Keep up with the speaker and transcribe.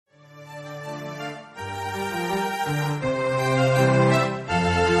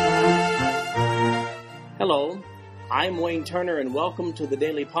I'm Wayne Turner, and welcome to the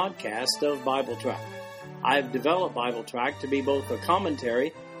daily podcast of Bible Track. I've developed Bible Track to be both a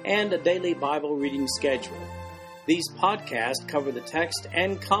commentary and a daily Bible reading schedule. These podcasts cover the text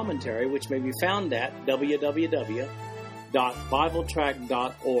and commentary, which may be found at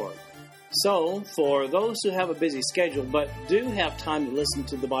www.bibletrack.org. So, for those who have a busy schedule but do have time to listen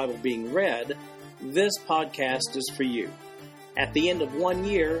to the Bible being read, this podcast is for you. At the end of 1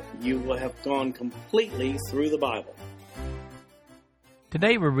 year, you will have gone completely through the Bible.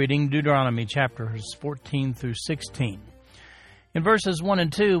 Today we're reading Deuteronomy chapters 14 through 16. In verses 1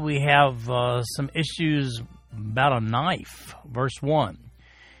 and 2, we have some issues about a knife. Verse 1,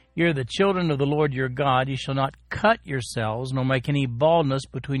 "You are the children of the Lord your God. You shall not cut yourselves, nor make any baldness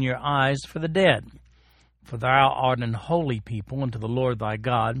between your eyes for the dead. For thou art an holy people unto the Lord thy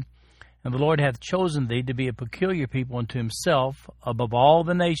God. And the Lord hath chosen thee to be a peculiar people unto himself above all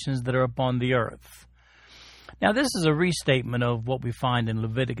the nations that are upon the earth." Now, this is a restatement of what we find in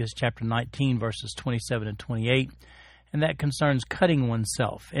Leviticus chapter 19, verses 27 and 28, and that concerns cutting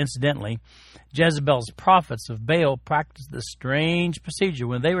oneself. Incidentally, Jezebel's prophets of Baal practiced this strange procedure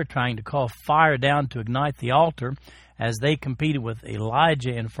when they were trying to call fire down to ignite the altar as they competed with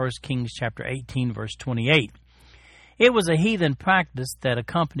Elijah in 1 Kings chapter 18, verse 28. It was a heathen practice that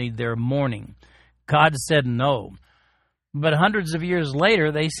accompanied their mourning. God said no. But hundreds of years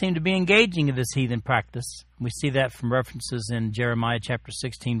later, they seem to be engaging in this heathen practice. We see that from references in Jeremiah chapter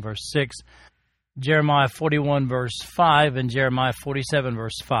 16, verse 6, Jeremiah 41, verse 5, and Jeremiah 47,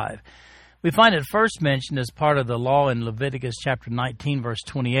 verse 5. We find it first mentioned as part of the law in Leviticus chapter 19, verse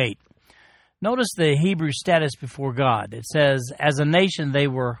 28. Notice the Hebrew status before God. It says, as a nation they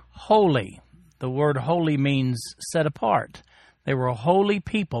were holy. The word holy means set apart. They were a holy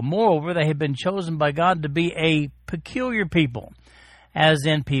people. Moreover, they had been chosen by God to be a peculiar people, as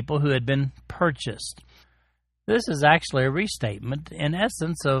in people who had been purchased. This is actually a restatement, in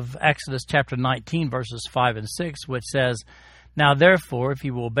essence, of Exodus chapter 19, verses 5 and 6, which says, "Now therefore, if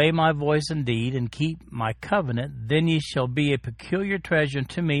you will obey my voice indeed, and keep my covenant, then ye shall be a peculiar treasure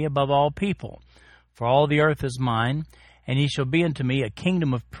unto me above all people. For all the earth is mine, and ye shall be unto me a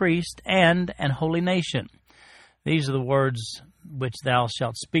kingdom of priests and an holy nation. These are the words which thou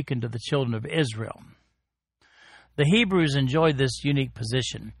shalt speak unto the children of Israel." The Hebrews enjoyed this unique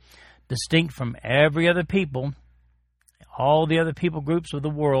position, distinct from every other people, all the other people groups of the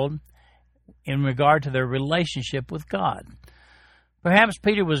world, in regard to their relationship with God. Perhaps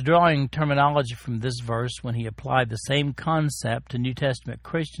Peter was drawing terminology from this verse when he applied the same concept to New Testament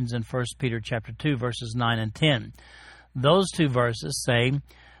Christians in 1 Peter chapter 2, verses 9 and 10. Those two verses say,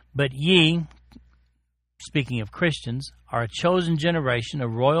 "But ye," speaking of Christians, "are a chosen generation, a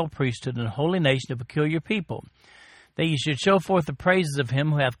royal priesthood, and a holy nation, a peculiar people, that ye should show forth the praises of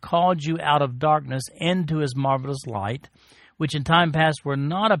him who hath called you out of darkness into his marvelous light, which in time past were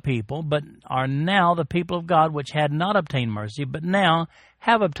not a people, but are now the people of God, which had not obtained mercy, but now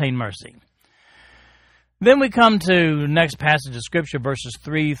have obtained mercy." Then we come to the next passage of Scripture, verses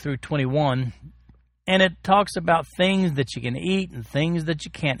 3 through 21, and it talks about things that you can eat and things that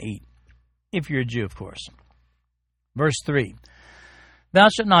you can't eat, if you're a Jew, of course. Verse 3, "Thou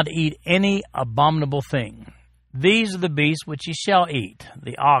shalt not eat any abominable thing. These are the beasts which ye shall eat,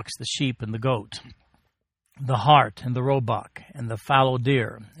 the ox, the sheep, and the goat, the hart, and the roebuck, and the fallow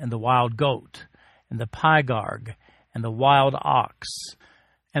deer, and the wild goat, and the pygarg, and the wild ox,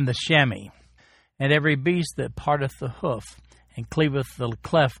 and the chamois, and every beast that parteth the hoof, and cleaveth the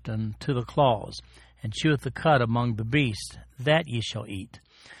cleft unto the claws, and cheweth the cud among the beasts, that ye shall eat.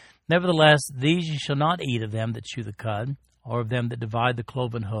 Nevertheless, these ye shall not eat of them that chew the cud, or of them that divide the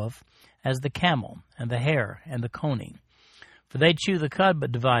cloven hoof, as the camel, and the hare, and the coney. For they chew the cud,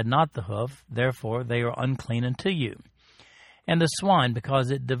 but divide not the hoof, therefore they are unclean unto you. And the swine, because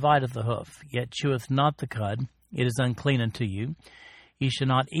it divideth the hoof, yet cheweth not the cud, it is unclean unto you. Ye shall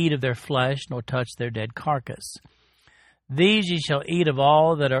not eat of their flesh, nor touch their dead carcass. These ye shall eat of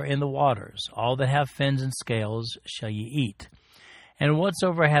all that are in the waters, all that have fins and scales shall ye eat. And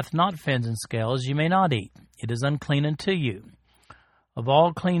whatsoever hath not fins and scales ye may not eat, it is unclean unto you. Of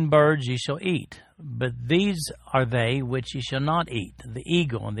all clean birds ye shall eat, but these are they which ye shall not eat, the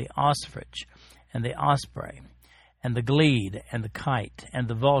eagle, and the ostrich, and the osprey, and the glede, and the kite, and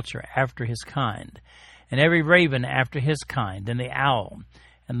the vulture after his kind, and every raven after his kind, and the owl,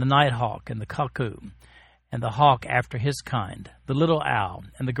 and the nighthawk, and the cuckoo, and the hawk after his kind, the little owl,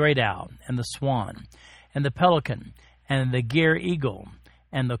 and the great owl, and the swan, and the pelican, and the gyre eagle,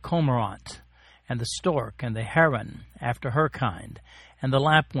 and the cormorant, and the stork, and the heron after her kind, and the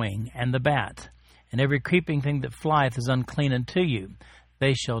lapwing, and the bat, and every creeping thing that flieth is unclean unto you.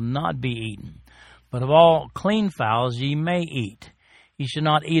 They shall not be eaten. But of all clean fowls ye may eat. Ye shall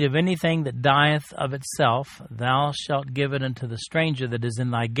not eat of anything that dieth of itself. Thou shalt give it unto the stranger that is in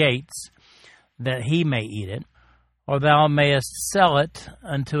thy gates, that he may eat it. Or thou mayest sell it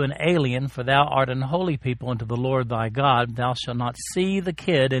unto an alien, for thou art an holy people unto the Lord thy God. Thou shalt not see the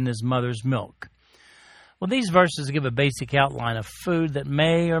kid in his mother's milk. Well, these verses give a basic outline of food that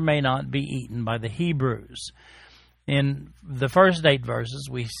may or may not be eaten by the Hebrews. In the first 8 verses,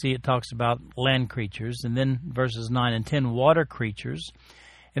 we see it talks about land creatures, and then verses 9 and 10, water creatures,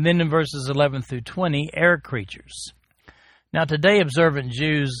 and then in verses 11 through 20, air creatures. Now, today, observant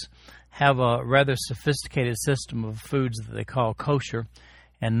Jews have a rather sophisticated system of foods that they call kosher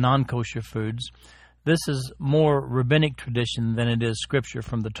and non-kosher foods. This is more rabbinic tradition than it is scripture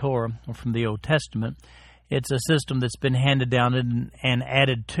from the Torah or from the Old Testament. It's a system that's been handed down and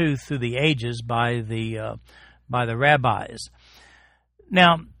added to through the ages by the rabbis.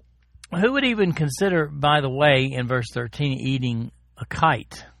 Now, who would even consider, by the way, in verse 13, eating a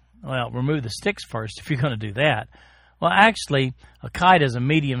kite? Well, remove the sticks first if you're going to do that. Well, actually, a kite is a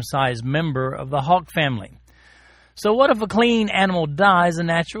medium-sized member of the hawk family. So what if a clean animal dies a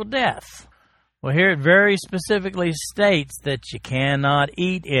natural death? Well, here it very specifically states that you cannot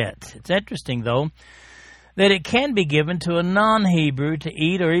eat it. It's interesting, though, that it can be given to a non-Hebrew to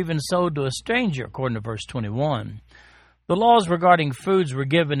eat or even sold to a stranger, according to verse 21. The laws regarding foods were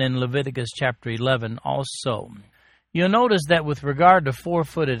given in Leviticus chapter 11 also. You'll notice that with regard to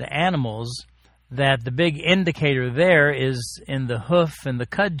 4-footed animals, that the big indicator there is in the hoof and the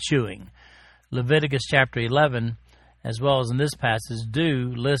cud chewing. Leviticus chapter 11, as well as in this passage,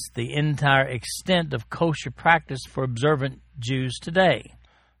 do list the entire extent of kosher practice for observant Jews today.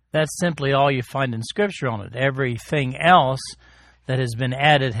 That's simply all you find in Scripture on it. Everything else that has been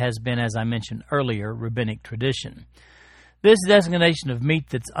added has been, as I mentioned earlier, rabbinic tradition. This designation of meat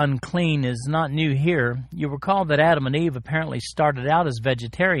that's unclean is not new here. You'll recall that Adam and Eve apparently started out as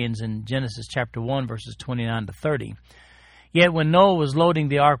vegetarians in Genesis chapter 1, verses 29 to 30. Yet when Noah was loading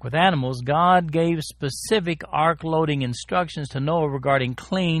the ark with animals, God gave specific ark loading instructions to Noah regarding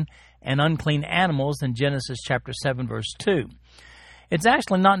clean and unclean animals in Genesis chapter 7, verse 2. It's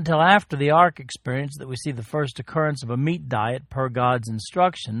actually not until after the ark experience that we see the first occurrence of a meat diet per God's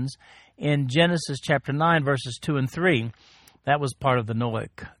instructions in Genesis chapter 9, verses 2 and 3. That was part of the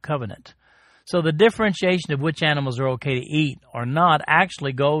Noahic covenant. So the differentiation of which animals are okay to eat or not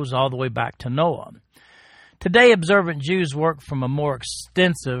actually goes all the way back to Noah. Today, observant Jews work from a more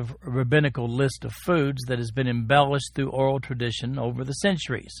extensive rabbinical list of foods that has been embellished through oral tradition over the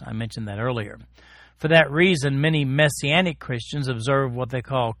centuries. I mentioned that earlier. For that reason, many Messianic Christians observe what they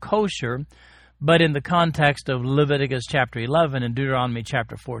call kosher, but in the context of Leviticus chapter 11 and Deuteronomy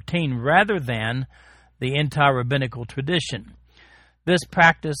chapter 14, rather than the entire rabbinical tradition. This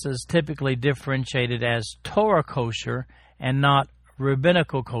practice is typically differentiated as Torah kosher and not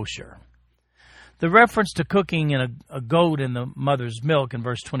rabbinical kosher. The reference to cooking in a goat in the mother's milk in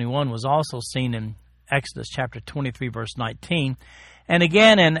verse 21 was also seen in Exodus chapter 23, verse 19, and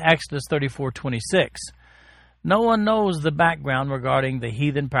again in Exodus 34:26. No one knows the background regarding the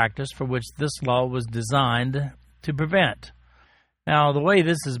heathen practice for which this law was designed to prevent. Now, the way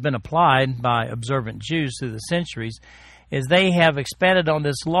this has been applied by observant Jews through the centuries is they have expanded on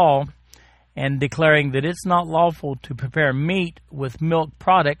this law and declaring that it's not lawful to prepare meat with milk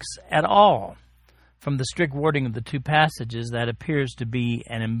products at all. From the strict wording of the two passages, that appears to be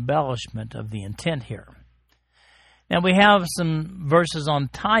an embellishment of the intent here. Now, we have some verses on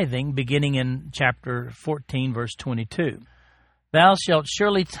tithing beginning in chapter 14, verse 22. Thou shalt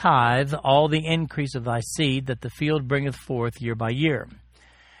surely tithe all the increase of thy seed that the field bringeth forth year by year.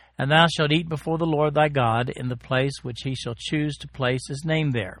 And thou shalt eat before the Lord thy God in the place which he shall choose to place his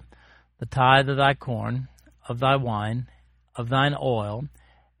name there, the tithe of thy corn, of thy wine, of thine oil,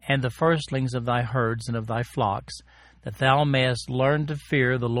 and the firstlings of thy herds and of thy flocks, that thou mayest learn to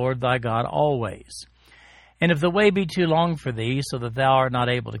fear the Lord thy God always. And if the way be too long for thee, so that thou art not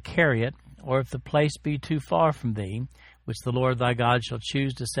able to carry it, or if the place be too far from thee, which the Lord thy God shall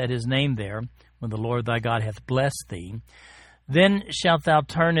choose to set his name there, when the Lord thy God hath blessed thee, then shalt thou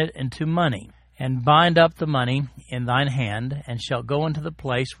turn it into money, and bind up the money in thine hand, and shalt go into the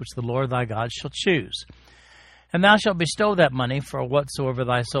place which the Lord thy God shall choose. And thou shalt bestow that money for whatsoever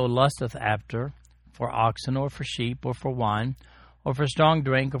thy soul lusteth after, for oxen, or for sheep, or for wine, or for strong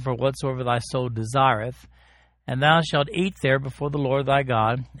drink, or for whatsoever thy soul desireth. And thou shalt eat there before the Lord thy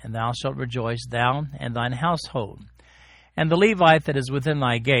God, and thou shalt rejoice, thou and thine household. And the Levite that is within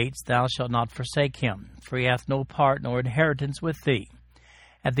thy gates, thou shalt not forsake him, for he hath no part nor inheritance with thee.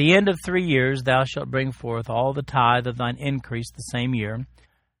 At the end of 3 years thou shalt bring forth all the tithe of thine increase the same year,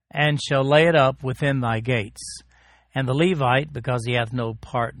 and shall lay it up within thy gates. And the Levite, because he hath no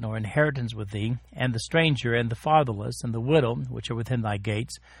part nor inheritance with thee, and the stranger, and the fatherless, and the widow, which are within thy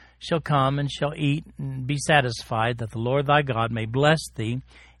gates, shall come and shall eat and be satisfied, that the Lord thy God may bless thee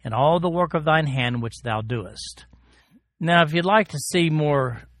in all the work of thine hand which thou doest. Now, if you'd like to see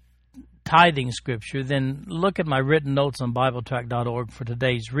more tithing scripture, then look at my written notes on BibleTrack.org for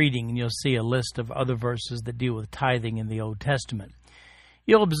today's reading, and you'll see a list of other verses that deal with tithing in the Old Testament.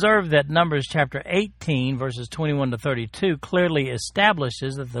 You'll observe that Numbers chapter 18, verses 21 to 32, clearly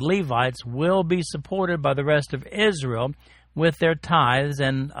establishes that the Levites will be supported by the rest of Israel with their tithes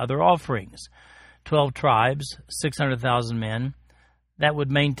and other offerings. 12 tribes, 600,000 men. That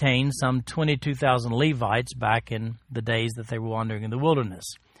would maintain some 22,000 Levites back in the days that they were wandering in the wilderness.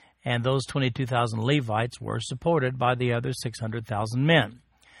 And those 22,000 Levites were supported by the other 600,000 men.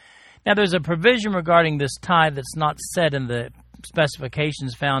 Now, there's a provision regarding this tithe that's not set in the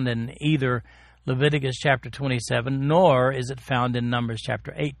specifications found in either Leviticus chapter 27, nor is it found in Numbers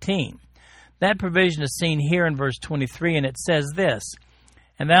chapter 18. That provision is seen here in verse 23, and it says this,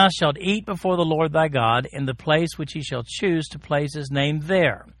 And thou shalt eat before the Lord thy God in the place which he shall choose to place his name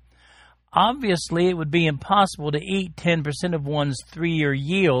there. Obviously, it would be impossible to eat 10% of one's 3-year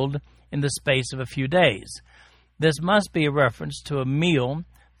yield in the space of a few days. This must be a reference to a meal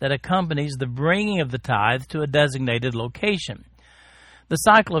that accompanies the bringing of the tithe to a designated location. The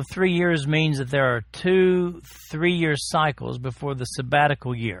cycle of 3 years means that there are 2 3-year cycles before the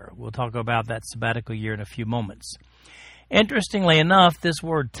sabbatical year. We'll talk about that sabbatical year in a few moments. Interestingly enough, this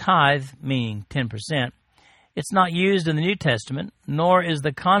word tithe, meaning 10%, it's not used in the New Testament, nor is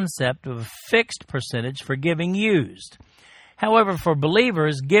the concept of a fixed percentage for giving used. However, for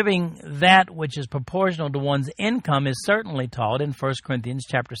believers, giving that which is proportional to one's income is certainly taught in 1 Corinthians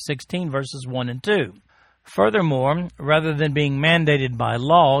chapter 16, verses 1 and 2. Furthermore, rather than being mandated by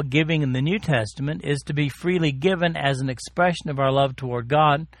law, giving in the New Testament is to be freely given as an expression of our love toward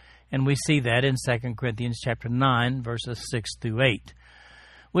God, and we see that in 2 Corinthians chapter 9, verses 6 through 8.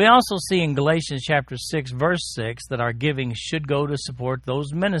 We also see in Galatians chapter 6, verse 6, that our giving should go to support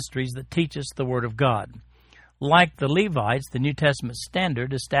those ministries that teach us the Word of God. Like the Levites, the New Testament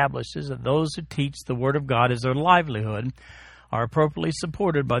standard establishes that those who teach the Word of God as their livelihood are appropriately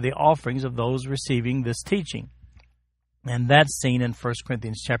supported by the offerings of those receiving this teaching. And that's seen in 1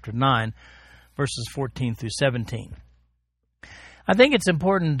 Corinthians chapter 9, verses 14 through 17. I think it's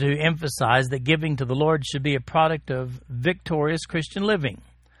important to emphasize that giving to the Lord should be a product of victorious Christian living.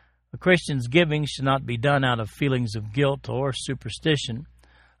 A Christian's giving should not be done out of feelings of guilt or superstition.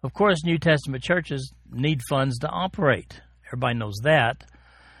 Of course, New Testament churches need funds to operate. Everybody knows that.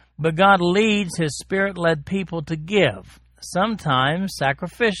 But God leads His Spirit-led people to give, sometimes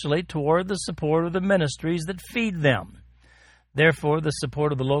sacrificially, toward the support of the ministries that feed them. Therefore, the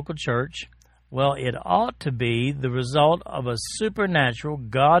support of the local church, well, it ought to be the result of a supernatural,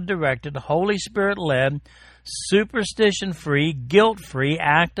 God-directed, Holy Spirit-led, superstition-free, guilt-free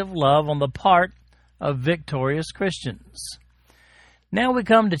act of love on the part of victorious Christians. Now we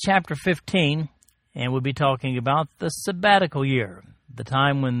come to chapter 15, and we'll be talking about the sabbatical year, the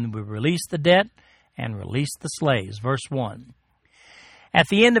time when we release the debt and release the slaves. Verse 1. At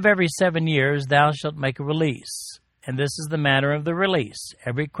the end of every 7 years thou shalt make a release, and this is the manner of the release.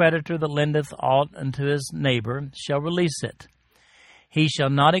 Every creditor that lendeth aught unto his neighbor shall release it. He shall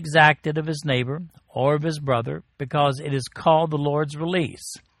not exact it of his neighbor or of his brother, because it is called the Lord's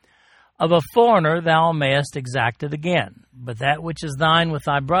release. Of a foreigner thou mayest exact it again, but that which is thine with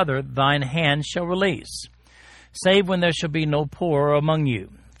thy brother thine hand shall release, save when there shall be no poor among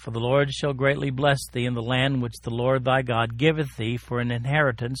you. For the Lord shall greatly bless thee in the land which the Lord thy God giveth thee for an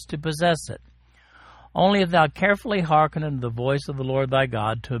inheritance to possess it. Only if thou carefully hearken unto the voice of the Lord thy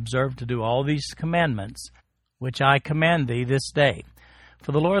God, to observe to do all these commandments, which I command thee this day.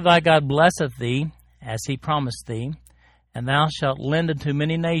 For the Lord thy God blesseth thee, as he promised thee, and thou shalt lend unto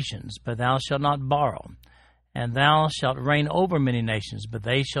many nations, but thou shalt not borrow. And thou shalt reign over many nations, but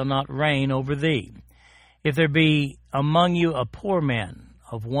they shall not reign over thee. If there be among you a poor man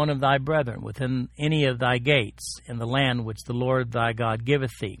of one of thy brethren within any of thy gates, in the land which the Lord thy God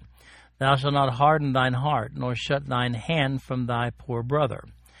giveth thee, thou shalt not harden thine heart, nor shut thine hand from thy poor brother.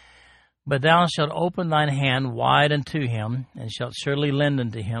 But thou shalt open thine hand wide unto him, and shalt surely lend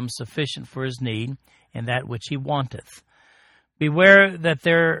unto him sufficient for his need, and that which he wanteth. Beware that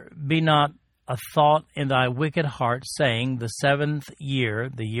there be not a thought in thy wicked heart, saying, The 7th year,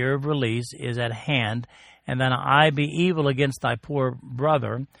 the year of release, is at hand, and then I be evil against thy poor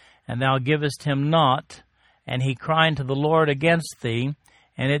brother, and thou givest him not, and he cry unto the Lord against thee,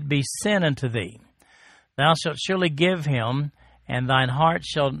 and it be sin unto thee. Thou shalt surely give him, And thine heart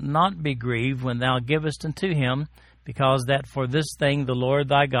shall not be grieved when thou givest unto him, because that for this thing the Lord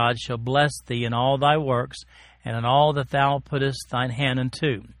thy God shall bless thee in all thy works, and in all that thou puttest thine hand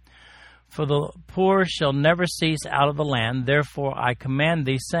unto. For the poor shall never cease out of the land. Therefore I command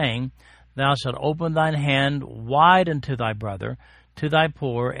thee, saying, Thou shalt open thine hand wide unto thy brother, to thy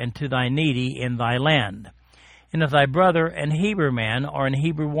poor, and to thy needy in thy land. And if thy brother, an Hebrew man or an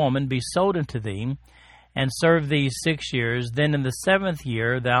Hebrew woman, be sold unto thee, and serve thee 6 years, then in the 7th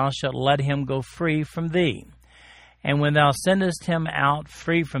year thou shalt let him go free from thee. And when thou sendest him out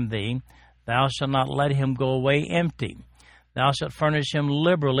free from thee, thou shalt not let him go away empty. Thou shalt furnish him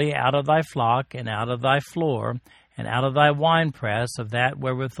liberally out of thy flock, and out of thy floor, and out of thy winepress, of that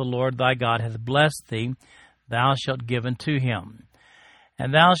wherewith the Lord thy God hath blessed thee, thou shalt give unto him.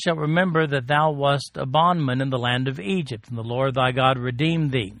 And thou shalt remember that thou wast a bondman in the land of Egypt, and the Lord thy God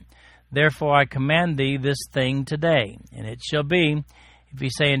redeemed thee. Therefore I command thee this thing today. And it shall be, if he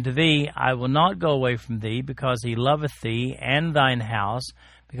say unto thee, I will not go away from thee, because he loveth thee and thine house,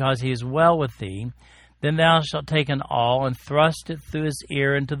 because he is well with thee, then thou shalt take an awl, and thrust it through his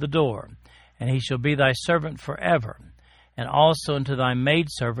ear into the door, and he shall be thy servant forever. And also unto thy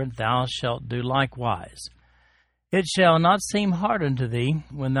maidservant thou shalt do likewise. It shall not seem hard unto thee,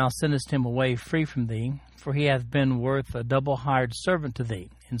 when thou sendest him away free from thee, for he hath been worth a double hired servant to thee,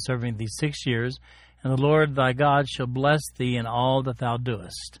 in serving thee 6 years, and the Lord thy God shall bless thee in all that thou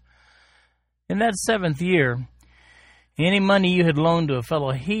doest. In that 7th year, any money you had loaned to a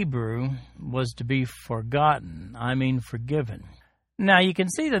fellow Hebrew was to be forgiven. Now you can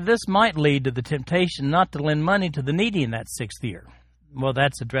see that this might lead to the temptation not to lend money to the needy in that 6th year. Well,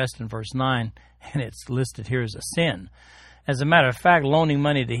 that's addressed in verse 9, and it's listed here as a sin. As a matter of fact, loaning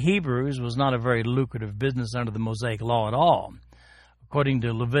money to Hebrews was not a very lucrative business under the Mosaic law at all. According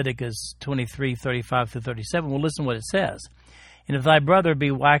to Leviticus 23:35-37, well, listen what it says. And if thy brother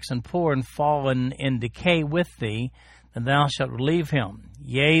be waxen poor and fallen in decay with thee, then thou shalt relieve him.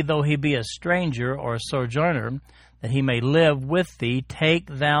 Yea, though he be a stranger or a sojourner, that he may live with thee, take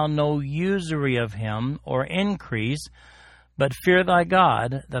thou no usury of him or increase, but fear thy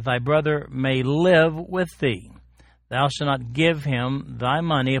God, that thy brother may live with thee. Thou shalt not give him thy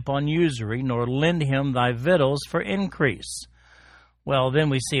money upon usury, nor lend him thy victuals for increase. Well, then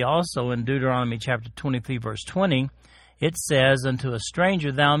we see also in Deuteronomy chapter 23, verse 20, it says, Unto a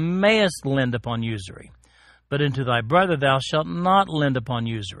stranger thou mayest lend upon usury, but unto thy brother thou shalt not lend upon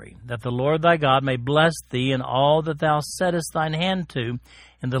usury, that the Lord thy God may bless thee in all that thou settest thine hand to,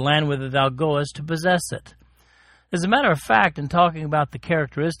 in the land whither thou goest to possess it. As a matter of fact, in talking about the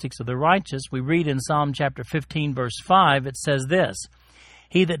characteristics of the righteous, we read in Psalm chapter 15, verse 5, it says this,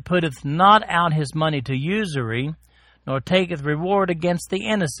 He that putteth not out his money to usury, nor taketh reward against the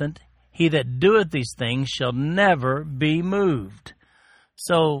innocent, he that doeth these things shall never be moved.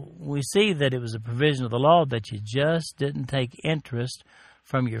 So we see that it was a provision of the law that you just didn't take interest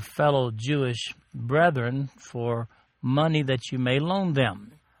from your fellow Jewish brethren for money that you may loan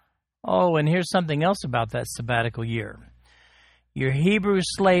them. Oh, and here's something else about that sabbatical year. Your Hebrew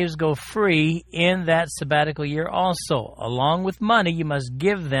slaves go free in that sabbatical year also. Along with money, you must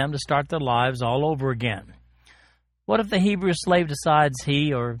give them to start their lives all over again. What if the Hebrew slave decides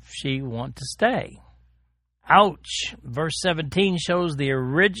he or she want to stay? Ouch! Verse 17 shows the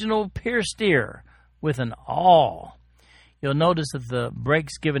original pierced ear with an awl. You'll notice that the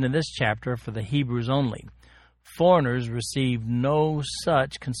breaks given in this chapter are for the Hebrews only. Foreigners receive no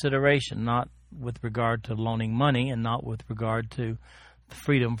such consideration, not with regard to loaning money and not with regard to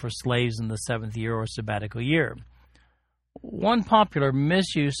freedom for slaves in the 7th year or sabbatical year. One popular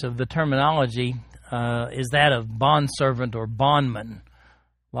misuse of the terminology is that of bondservant or bondman.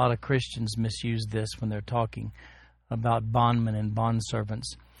 A lot of Christians misuse this when they're talking about bondmen and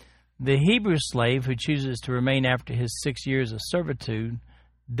bondservants. The Hebrew slave who chooses to remain after his 6 years of servitude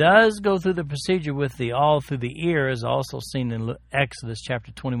does go through the procedure with the awl through the ear, as also seen in Exodus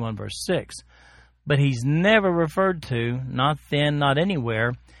chapter 21, verse 6. But he's never referred to, not then, not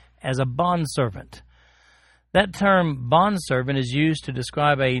anywhere, as a bondservant. That term bondservant is used to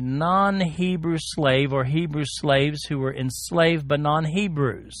describe a non-Hebrew slave or Hebrew slaves who were enslaved by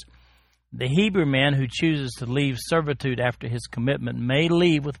non-Hebrews. The Hebrew man who chooses to leave servitude after his commitment may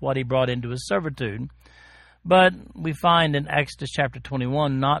leave with what he brought into his servitude, but we find in Exodus chapter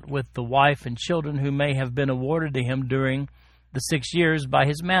 21 not with the wife and children who may have been awarded to him during the 6 years by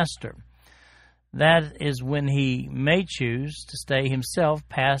his master. That is when he may choose to stay himself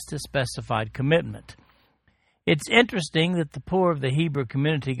past his specified commitment. It's interesting that the poor of the Hebrew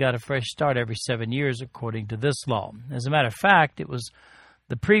community got a fresh start every 7 years according to this law. As a matter of fact, it was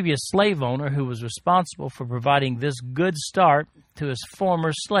the previous slave owner who was responsible for providing this good start to his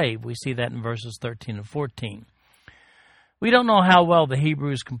former slave. We see that in verses 13 and 14. We don't know how well the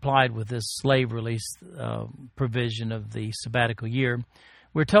Hebrews complied with this slave release provision of the sabbatical year.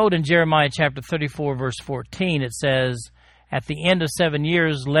 We're told in Jeremiah chapter 34, verse 14, it says, "At the end of 7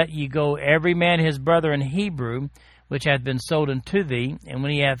 years let ye go every man his brother in Hebrew, which hath been sold unto thee, and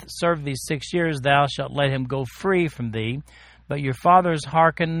when he hath served these 6 years, thou shalt let him go free from thee. But your fathers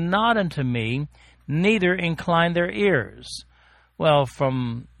hearken not unto me, neither incline their ears." Well,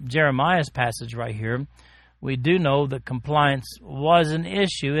 from Jeremiah's passage right here, we do know that compliance was an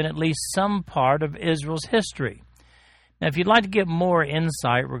issue in at least some part of Israel's history. Now, if you'd like to get more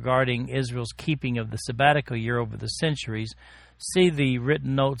insight regarding Israel's keeping of the sabbatical year over the centuries, see the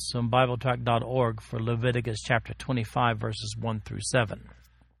written notes on BibleTrack.org for Leviticus chapter 25, verses 1 through 7.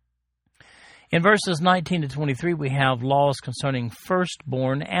 In verses 19 to 23, we have laws concerning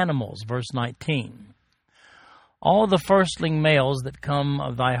firstborn animals. Verse 19. "All the firstling males that come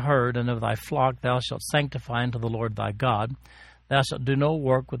of thy herd and of thy flock thou shalt sanctify unto the Lord thy God. Thou shalt do no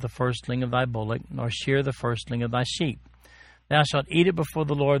work with the firstling of thy bullock, nor shear the firstling of thy sheep. Thou shalt eat it before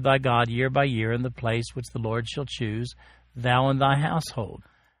the Lord thy God year by year in the place which the Lord shall choose, thou and thy household.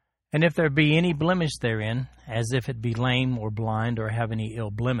 And if there be any blemish therein, as if it be lame or blind or have any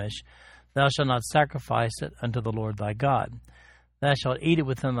ill blemish, thou shalt not sacrifice it unto the Lord thy God. Thou shalt eat it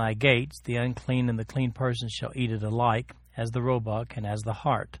within thy gates. The unclean and the clean person shall eat it alike, as the roebuck and as the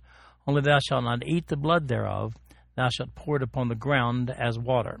hart. Only thou shalt not eat the blood thereof. Thou shalt pour it upon the ground as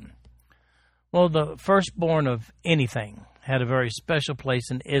water." Well, the firstborn of anything had a very special place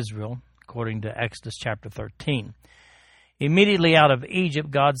in Israel, according to Exodus chapter 13. Immediately out of Egypt,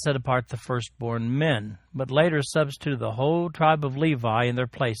 God set apart the firstborn men, but later substituted the whole tribe of Levi in their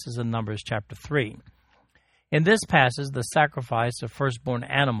places in Numbers chapter 3. In this passage, the sacrifice of firstborn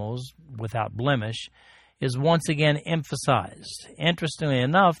animals without blemish is once again emphasized. Interestingly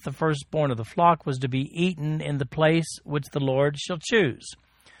enough, the firstborn of the flock was to be eaten in the place which the Lord shall choose.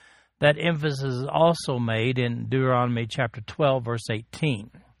 That emphasis is also made in Deuteronomy chapter 12, verse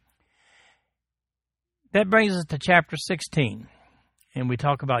 18. That brings us to chapter 16, and we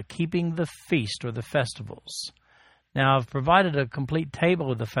talk about keeping the feast or the festivals. Now, I've provided a complete table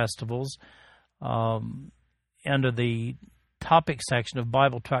of the festivals under the topic section of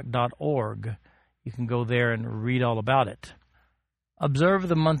BibleTrack.org. You can go there and read all about it. "Observe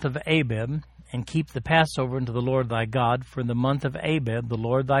the month of Abib, and keep the Passover unto the Lord thy God, for in the month of Abib the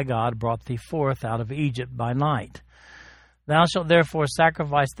Lord thy God brought thee forth out of Egypt by night. Thou shalt therefore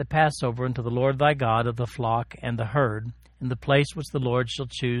sacrifice the Passover unto the Lord thy God of the flock and the herd, in the place which the Lord shall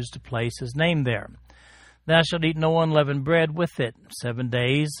choose to place his name there. Thou shalt eat no unleavened bread with it. 7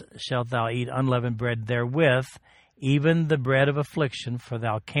 days shalt thou eat unleavened bread therewith, even the bread of affliction, for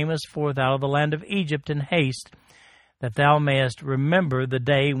thou camest forth out of the land of Egypt in haste, that thou mayest remember the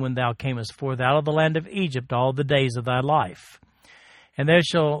day when thou camest forth out of the land of Egypt all the days of thy life. And there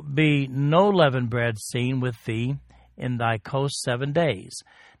shall be no leavened bread seen with thee in thy coast 7 days.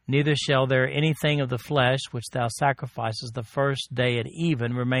 Neither shall there anything of the flesh which thou sacrificest the first day at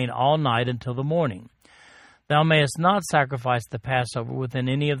even remain all night until the morning. Thou mayest not sacrifice the Passover within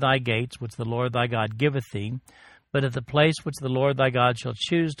any of thy gates which the Lord thy God giveth thee, but at the place which the Lord thy God shall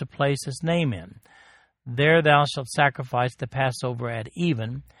choose to place his name in. There thou shalt sacrifice the Passover at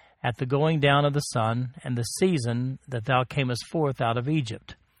even, at the going down of the sun, and the season that thou camest forth out of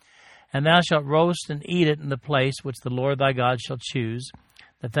Egypt. And thou shalt roast and eat it in the place which the Lord thy God shall choose,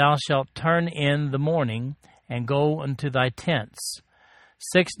 that thou shalt turn in the morning, and go unto thy tents.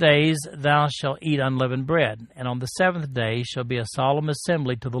 6 days thou shalt eat unleavened bread, and on the 7th day shall be a solemn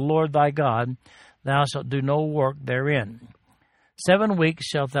assembly to the Lord thy God. Thou shalt do no work therein. 7 weeks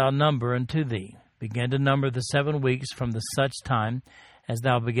shalt thou number unto thee. Begin to number the 7 weeks from the such time as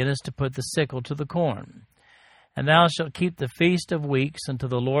thou beginnest to put the sickle to the corn. And thou shalt keep the feast of weeks unto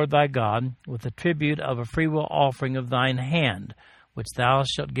the Lord thy God, with the tribute of a freewill offering of thine hand, which thou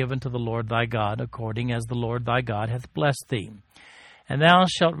shalt give unto the Lord thy God, according as the Lord thy God hath blessed thee. And thou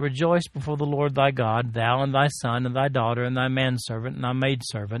shalt rejoice before the Lord thy God, thou and thy son and thy daughter and thy manservant and thy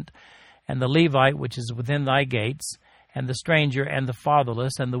maidservant, and the Levite which is within thy gates, and the stranger and the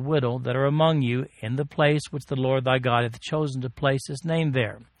fatherless and the widow that are among you, in the place which the Lord thy God hath chosen to place his name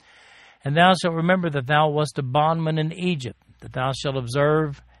there. And thou shalt remember that thou wast a bondman in Egypt, that thou shalt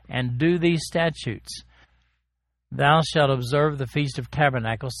observe and do these statutes. Thou shalt observe the Feast of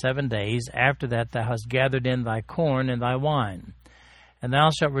Tabernacles 7 days. After that thou hast gathered in thy corn and thy wine. And thou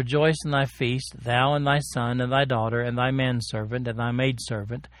shalt rejoice in thy feast, thou and thy son and thy daughter and thy manservant and thy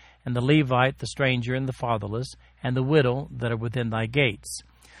maidservant, and the Levite, the stranger, and the fatherless, and the widow that are within thy gates.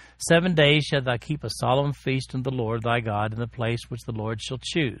 7 days shalt thou keep a solemn feast unto the Lord thy God in the place which the Lord shall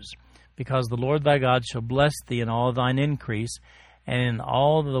choose, because the Lord thy God shall bless thee in all thine increase, and in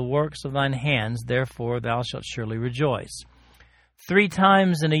all the works of thine hands, therefore thou shalt surely rejoice. 3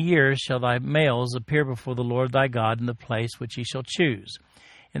 times in a year shall thy males appear before the Lord thy God in the place which he shall choose,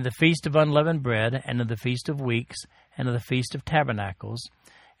 in the feast of unleavened bread, and in the feast of weeks, and in the feast of tabernacles,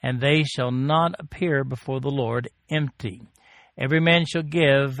 and they shall not appear before the Lord empty. Every man shall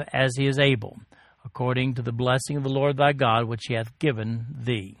give as he is able, according to the blessing of the Lord thy God which he hath given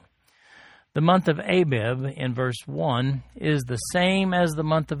thee. The month of Abib, in verse 1, is the same as the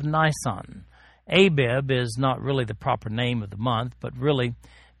month of Nisan. Abib is not really the proper name of the month, but really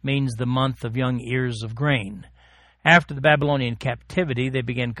means the month of young ears of grain. After the Babylonian captivity, they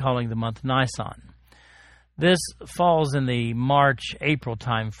began calling the month Nisan. This falls in the March-April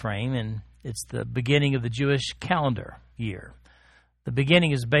time frame, and it's the beginning of the Jewish calendar year. The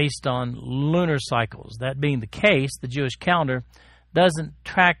beginning is based on lunar cycles. That being the case, the Jewish calendar doesn't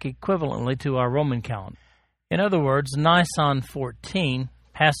track equivalently to our Roman calendar. In other words, Nisan 14,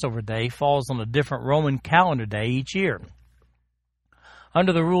 Passover Day, falls on a different Roman calendar day each year.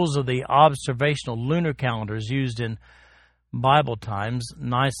 Under the rules of the observational lunar calendars used in Bible times,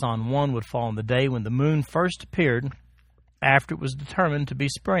 Nisan 1 would fall on the day when the moon first appeared after it was determined to be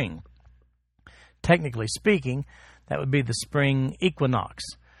spring. Technically speaking, that would be the spring equinox.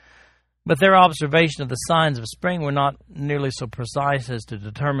 But their observation of the signs of spring were not nearly so precise as to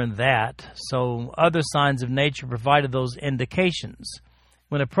determine that, so other signs of nature provided those indications.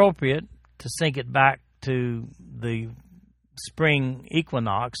 When appropriate, to sync it back to the spring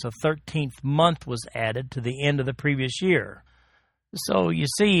equinox, a 13th month was added to the end of the previous year. So you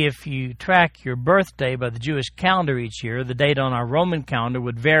see, if you track your birthday by the Jewish calendar each year, the date on our Roman calendar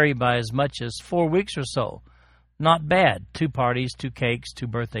would vary by as much as 4 weeks or so. Not bad. 2 parties, 2 cakes, 2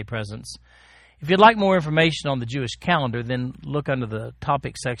 birthday presents. If you'd like more information on the Jewish calendar, then look under the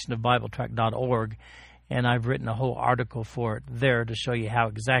topic section of BibleTrack.org, and I've written a whole article for it there to show you how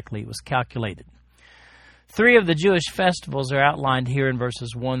exactly it was calculated. 3 of the Jewish festivals are outlined here in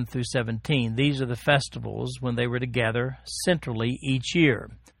verses 1 through 17. These are the festivals when they were together centrally each year.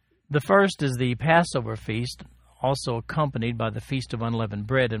 The first is the Passover feast, also accompanied by the Feast of Unleavened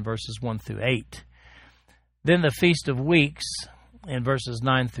Bread in verses 1 through 8. Then the Feast of Weeks in verses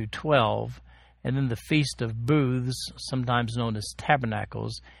 9 through 12, and then the Feast of Booths, sometimes known as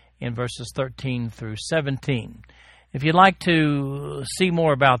Tabernacles, in verses 13 through 17. If you'd like to see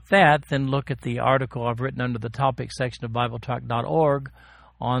more about that, then look at the article I've written under the topic section of BibleTrack.org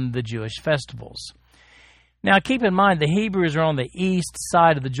on the Jewish festivals. Now keep in mind the Hebrews are on the east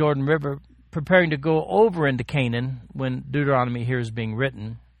side of the Jordan River preparing to go over into Canaan when Deuteronomy here is being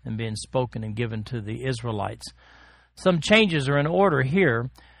written and being spoken and given to the Israelites. Some changes are in order here.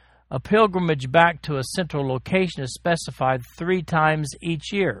 A pilgrimage back to a central location is specified 3 times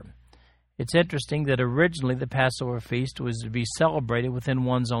each year. It's interesting that originally the Passover feast was to be celebrated within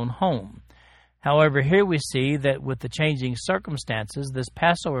one's own home. However, here we see that with the changing circumstances, this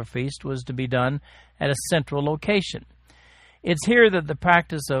Passover feast was to be done at a central location. It's here that the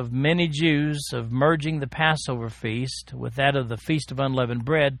practice of many Jews of merging the Passover feast with that of the Feast of Unleavened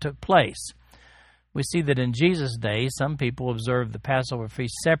Bread took place. We see that in Jesus' day, some people observed the Passover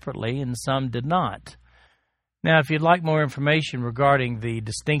feast separately and some did not. Now, if you'd like more information regarding the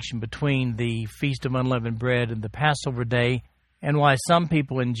distinction between the Feast of Unleavened Bread and the Passover day, and why some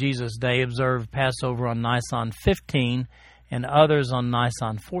people in Jesus' day observed Passover on Nisan 15 and others on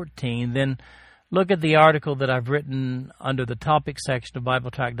Nisan 14, then look at the article that I've written under the topic section of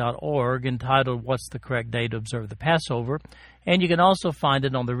BibleTrack.org entitled, What's the Correct Day to Observe the Passover? And you can also find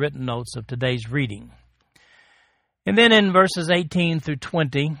it on the written notes of today's reading. And then in verses 18 through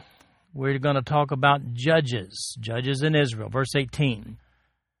 20, we're going to talk about judges in Israel. Verse 18,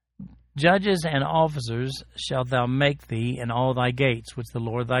 Judges and officers shalt thou make thee in all thy gates, which the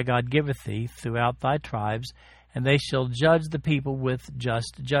Lord thy God giveth thee throughout thy tribes, and they shall judge the people with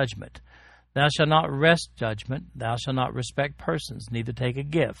just judgment. Thou shalt not wrest judgment, thou shalt not respect persons, neither take a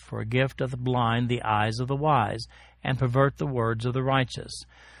gift, for a gift doth blind the eyes of the wise, and pervert the words of the righteous.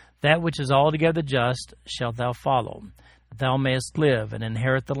 That which is altogether just shalt thou follow, that thou mayest live, and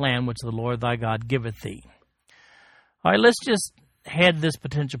inherit the land which the Lord thy God giveth thee. All right, let's just head this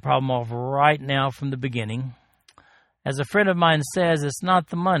potential problem off right now from the beginning. As a friend of mine says, it's not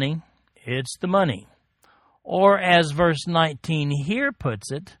the money, it's the money. Or as verse 19 here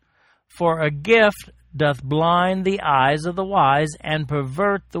puts it, for a gift doth blind the eyes of the wise and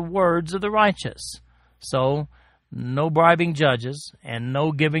pervert the words of the righteous. So, no bribing judges, and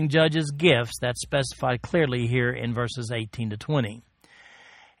no giving judges gifts. That's specified clearly here in verses 18 to 20.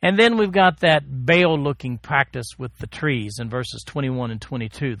 And then we've got that Baal-looking practice with the trees in verses 21 and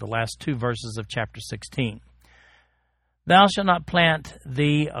 22, the last two verses of chapter 16. Thou shalt not plant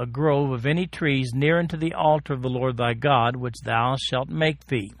thee a grove of any trees near unto the altar of the Lord thy God, which thou shalt make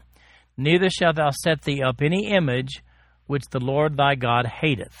thee. Neither shalt thou set thee up any image which the Lord thy God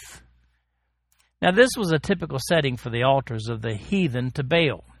hateth. Now this was a typical setting for the altars of the heathen to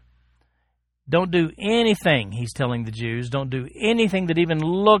Baal. Don't do anything, he's telling the Jews, don't do anything that even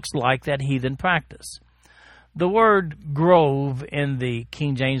looks like that heathen practice. The word grove in the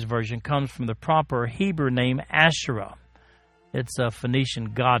King James Version comes from the proper Hebrew name Asherah. It's a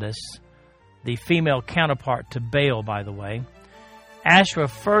Phoenician goddess, the female counterpart to Baal, by the way. Asherah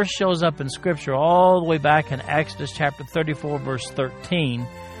first shows up in Scripture all the way back in Exodus chapter 34, verse 13,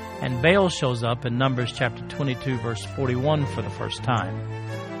 and Baal shows up in Numbers chapter 22, verse 41 for the first time.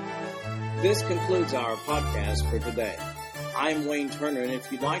 This concludes our podcast for today. I'm Wayne Turner, and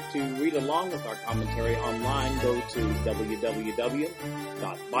if you'd like to read along with our commentary online, go to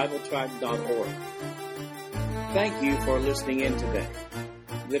www.bibletrack.org. Thank you for listening in today.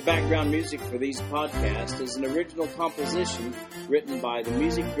 The background music for these podcasts is an original composition written by the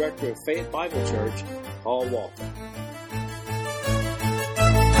music director of Fayette Bible Church, Paul Walker.